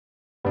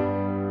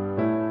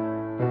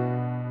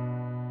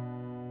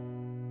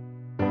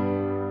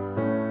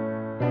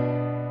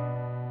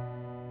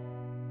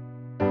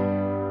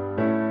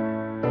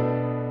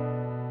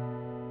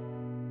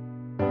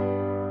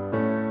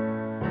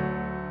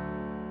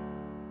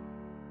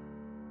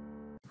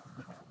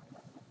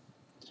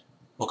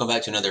Welcome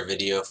back to another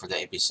video for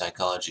the AP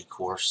Psychology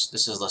course.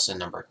 This is lesson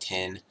number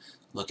 10,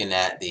 looking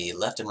at the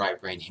left and right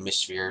brain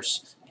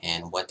hemispheres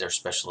and what their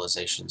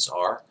specializations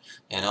are,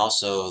 and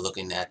also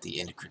looking at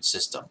the endocrine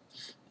system.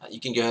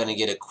 You can go ahead and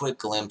get a quick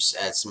glimpse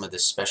at some of the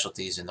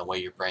specialties and the way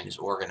your brain is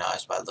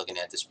organized by looking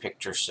at this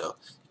picture, so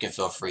you can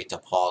feel free to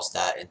pause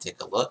that and take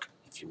a look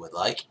if you would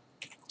like.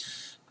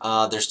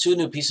 There's two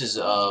new pieces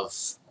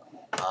of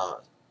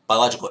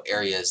biological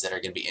areas that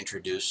are going to be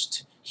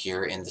introduced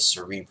here in the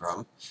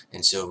cerebrum.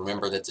 And so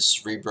remember that the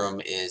cerebrum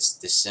is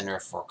the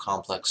center for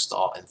complex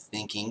thought and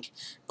thinking,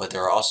 but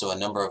there are also a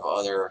number of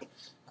other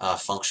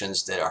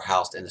functions that are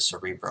housed in the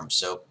cerebrum.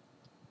 So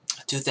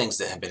two things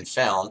that have been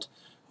found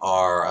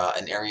are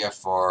an area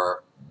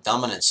for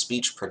dominant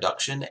speech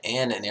production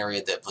and an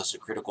area that plays a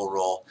critical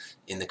role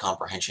in the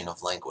comprehension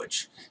of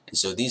language. And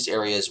so these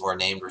areas were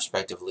named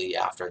respectively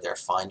after their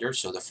finders.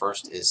 So the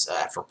first is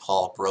after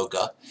Paul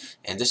Broca,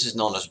 and this is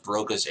known as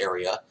Broca's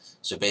area.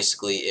 So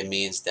basically it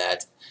means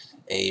that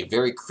a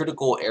very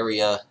critical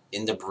area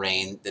in the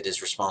brain that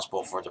is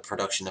responsible for the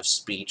production of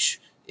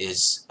speech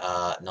is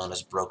known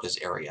as Broca's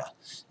area.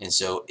 And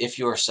so if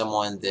you are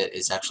someone that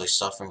is actually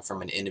suffering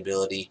from an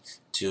inability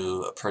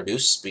to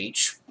produce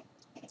speech,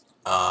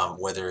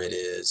 whether it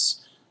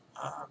is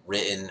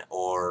written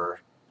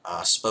or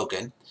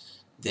spoken,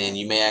 then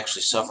you may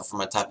actually suffer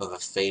from a type of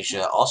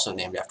aphasia also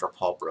named after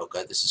Paul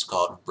Broca. This is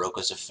called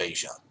Broca's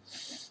aphasia.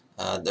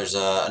 There's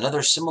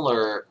another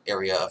similar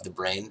area of the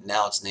brain.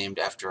 Now it's named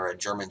after a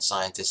German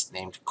scientist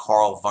named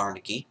Carl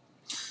Wernicke.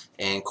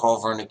 And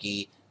Carl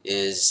Wernicke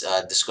is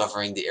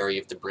discovering the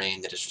area of the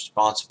brain that is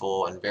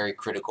responsible and very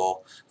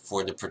critical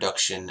for the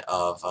production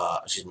of,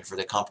 for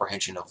the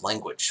comprehension of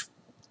language.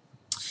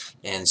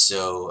 And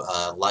so,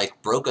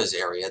 like Broca's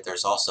area,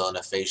 there's also an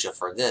aphasia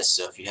for this.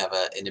 So if you have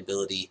an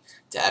inability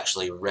to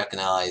actually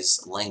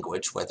recognize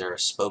language, whether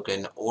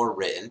spoken or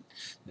written,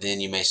 then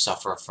you may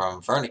suffer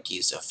from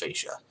Wernicke's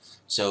aphasia.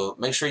 So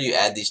make sure you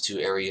add these two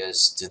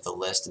areas to the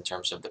list in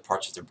terms of the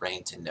parts of the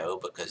brain to know,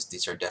 because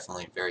these are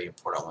definitely very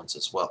important ones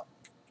as well.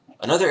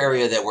 Another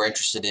area that we're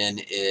interested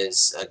in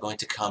is going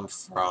to come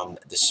from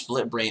the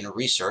split brain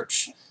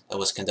research that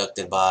was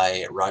conducted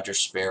by Roger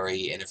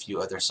Sperry and a few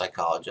other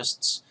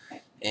psychologists.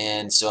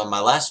 And so in my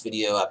last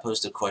video I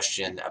posed a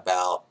question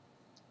about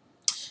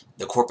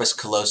the corpus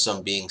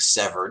callosum being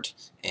severed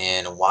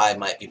and why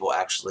might people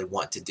actually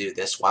want to do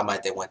this. Why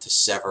might they want to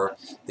sever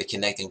the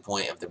connecting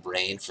point of the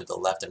brain for the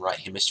left and right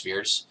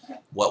hemispheres?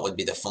 What would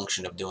be the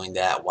function of doing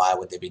that? Why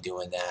would they be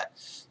doing that?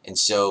 And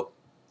so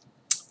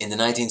in the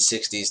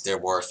 1960s there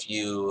were a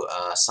few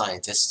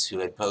scientists who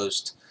had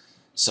posed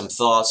some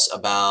thoughts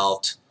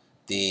about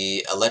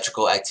the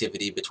electrical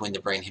activity between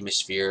the brain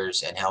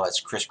hemispheres and how it's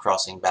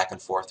crisscrossing back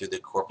and forth through the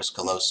corpus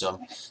callosum,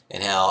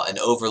 and how an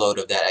overload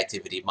of that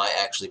activity might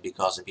actually be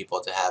causing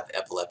people to have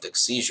epileptic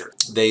seizures.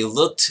 They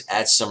looked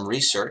at some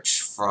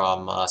research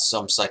from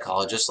some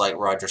psychologists like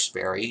Roger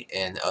Sperry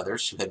and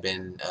others who had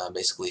been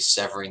basically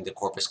severing the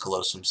corpus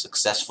callosum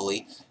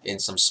successfully in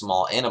some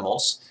small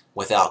animals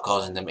without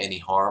causing them any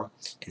harm.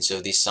 And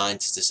so these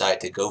scientists decided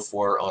to go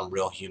for it on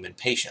real human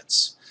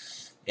patients.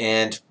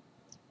 And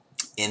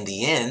in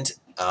the end,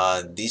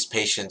 these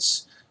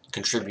patients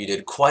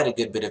contributed quite a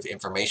good bit of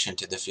information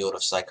to the field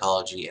of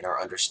psychology and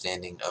our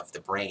understanding of the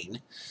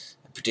brain,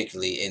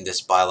 particularly in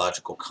this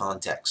biological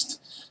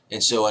context.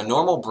 And so a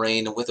normal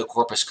brain with a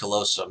corpus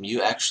callosum,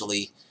 you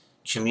actually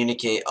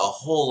communicate a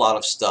whole lot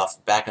of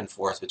stuff back and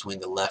forth between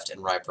the left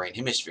and right brain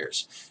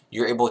hemispheres.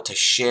 You're able to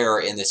share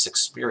in this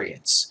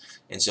experience.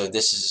 And so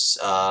this is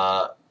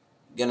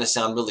going to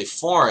sound really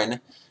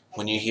foreign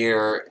when you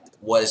hear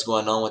what is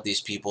going on with these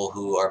people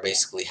who are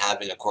basically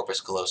having a corpus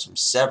callosum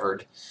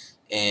severed,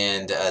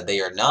 and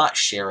they are not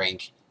sharing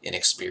an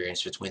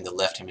experience between the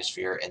left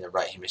hemisphere and the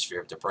right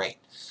hemisphere of the brain.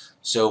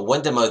 So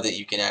one demo that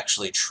you can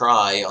actually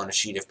try on a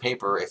sheet of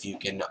paper, if you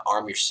can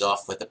arm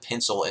yourself with a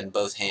pencil in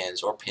both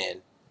hands or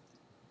pen,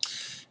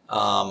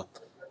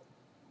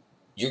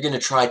 you're going to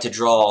try to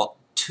draw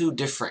two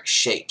different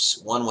shapes,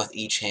 one with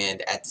each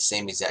hand at the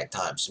same exact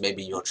time. So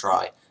maybe you'll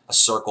try a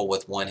circle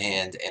with one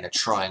hand and a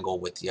triangle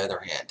with the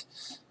other hand.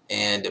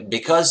 And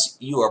because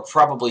you are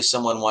probably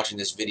someone watching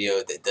this video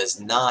that does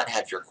not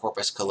have your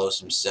corpus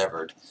callosum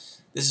severed,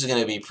 this is going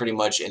to be pretty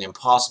much an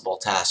impossible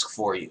task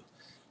for you.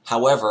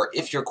 However,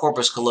 if your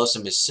corpus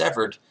callosum is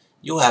severed,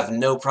 you'll have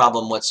no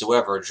problem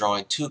whatsoever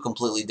drawing two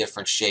completely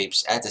different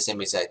shapes at the same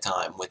exact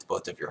time with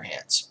both of your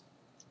hands.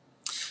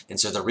 And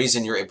so the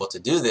reason you're able to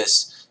do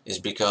this is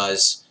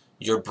because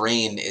your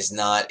brain is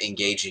not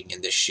engaging in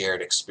this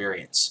shared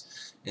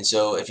experience. And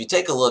so if you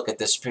take a look at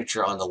this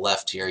picture on the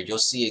left here, you'll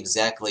see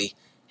exactly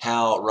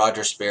how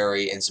Roger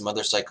Sperry and some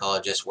other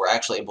psychologists were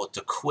actually able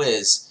to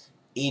quiz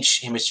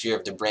each hemisphere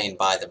of the brain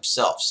by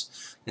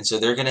themselves. And so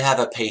they're going to have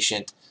a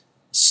patient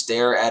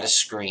stare at a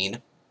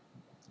screen,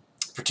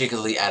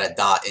 particularly at a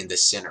dot in the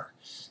center.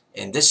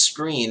 And this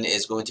screen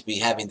is going to be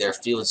having their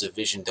fields of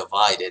vision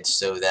divided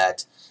so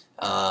that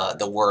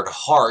the word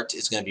heart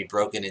is going to be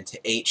broken into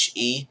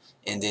HE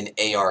and then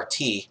ART.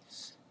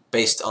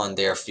 based on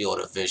their field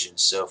of vision.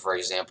 So for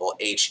example,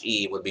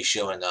 HE would be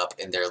showing up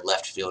in their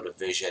left field of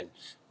vision,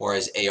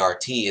 whereas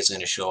ART is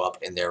going to show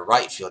up in their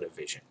right field of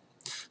vision.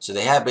 So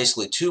they have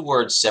basically two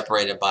words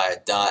separated by a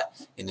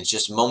dot, and it's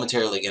just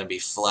momentarily going to be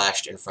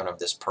flashed in front of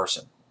this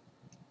person.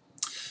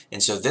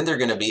 And so then they're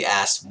going to be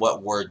asked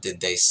what word did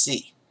they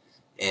see,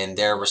 and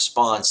their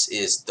response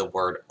is the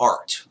word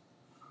art.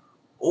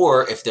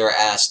 Or if they're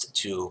asked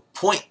to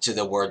point to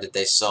the word that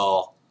they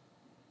saw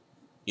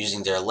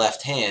using their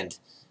left hand,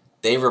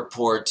 they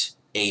report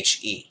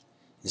HE.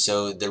 And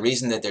so the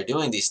reason that they're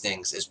doing these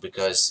things is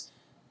because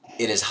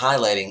it is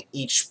highlighting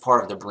each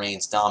part of the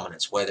brain's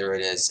dominance, whether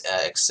it is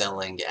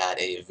excelling at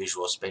a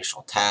visual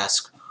spatial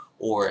task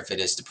or if it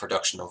is the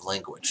production of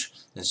language.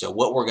 And so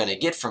what we're going to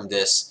get from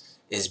this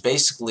is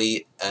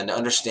basically an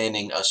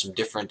understanding of some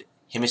different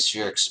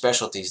hemispheric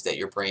specialties that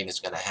your brain is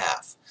going to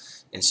have.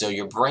 And so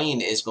your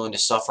brain is going to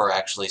suffer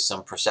actually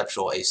some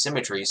perceptual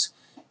asymmetries,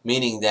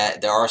 meaning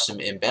that there are some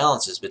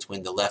imbalances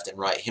between the left and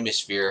right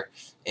hemisphere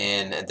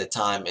and the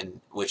time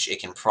in which it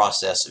can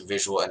process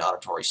visual and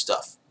auditory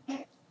stuff.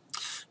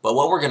 But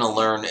what we're going to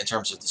learn in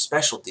terms of the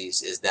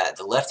specialties is that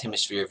the left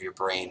hemisphere of your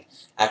brain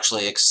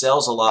actually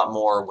excels a lot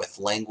more with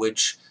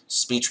language,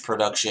 speech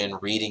production,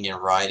 reading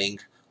and writing,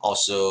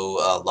 also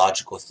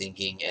logical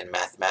thinking and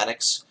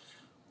mathematics.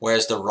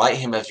 Whereas the right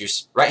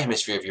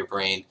hemisphere of your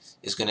brain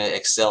is going to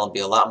excel and be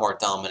a lot more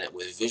dominant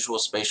with visual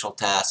spatial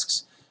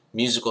tasks,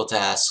 musical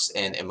tasks,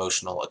 and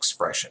emotional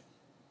expression.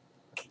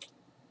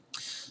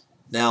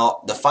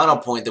 Now, the final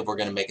point that we're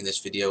going to make in this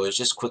video is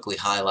just quickly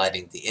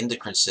highlighting the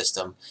endocrine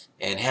system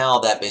and how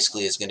that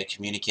basically is going to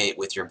communicate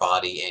with your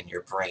body and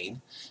your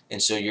brain.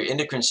 And so your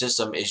endocrine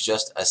system is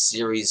just a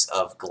series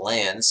of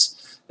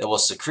glands that will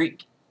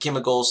secrete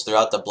chemicals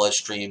throughout the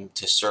bloodstream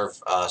to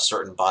serve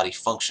certain body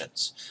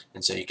functions.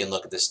 And so you can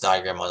look at this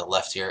diagram on the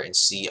left here and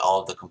see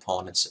all of the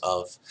components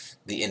of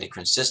the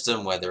endocrine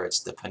system, whether it's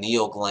the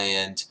pineal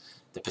gland,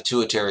 the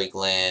pituitary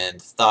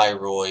gland,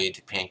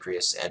 thyroid,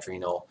 pancreas,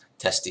 adrenal,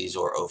 testes,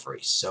 or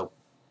ovaries. So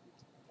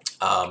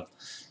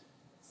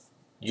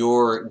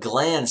your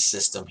gland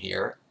system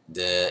here,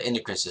 the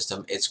endocrine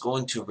system, it's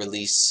going to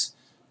release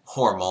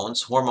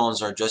hormones.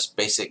 Hormones are just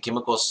basic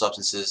chemical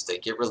substances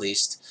that get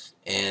released,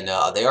 and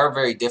they are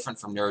very different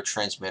from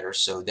neurotransmitters,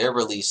 so their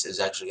release is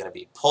actually going to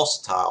be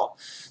pulsatile,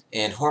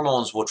 and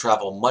hormones will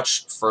travel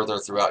much further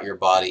throughout your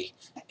body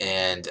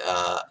and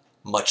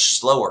much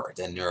slower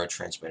than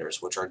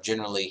neurotransmitters, which are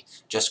generally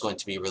just going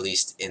to be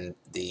released in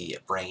the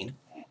brain.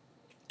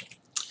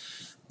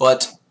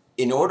 But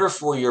in order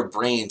for your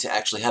brain to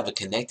actually have a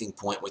connecting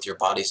point with your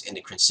body's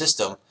endocrine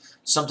system,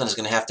 something is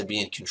going to have to be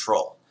in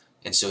control.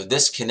 And so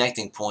this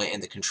connecting point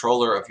and the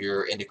controller of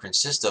your endocrine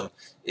system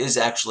is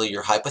actually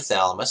your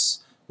hypothalamus,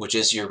 which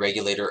is your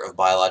regulator of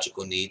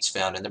biological needs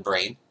found in the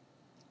brain.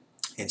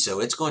 And so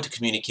it's going to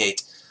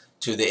communicate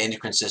to the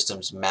endocrine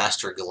system's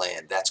master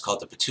gland. That's called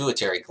the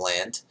pituitary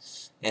gland.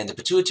 And the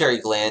pituitary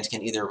gland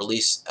can either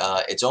release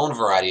its own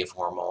variety of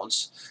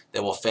hormones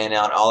that will fan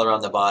out all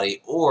around the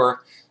body,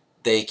 or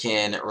they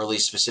can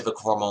release specific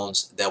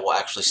hormones that will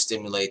actually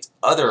stimulate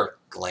other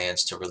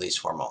glands to release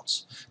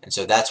hormones. And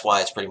so that's why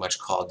it's pretty much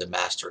called the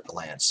master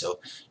gland. So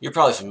you're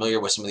probably familiar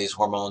with some of these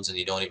hormones and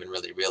you don't even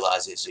really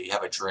realize it. So you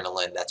have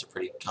adrenaline, that's a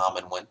pretty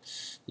common one.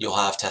 You'll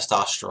have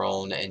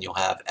testosterone and you'll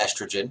have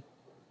estrogen.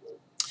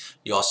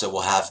 You also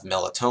will have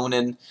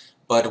melatonin,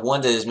 but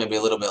one that is maybe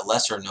a little bit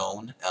lesser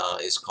known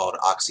is called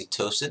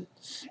oxytocin.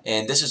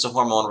 And this is a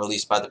hormone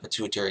released by the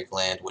pituitary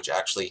gland, which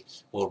actually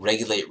will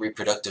regulate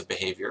reproductive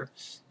behavior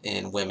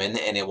in women,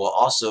 and it will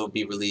also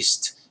be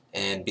released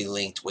and be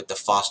linked with the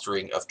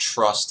fostering of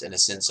trust and a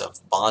sense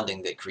of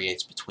bonding that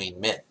creates between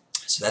men.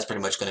 So that's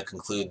pretty much going to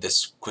conclude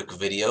this quick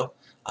video.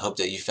 I hope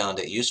that you found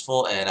it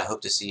useful, and I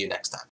hope to see you next time.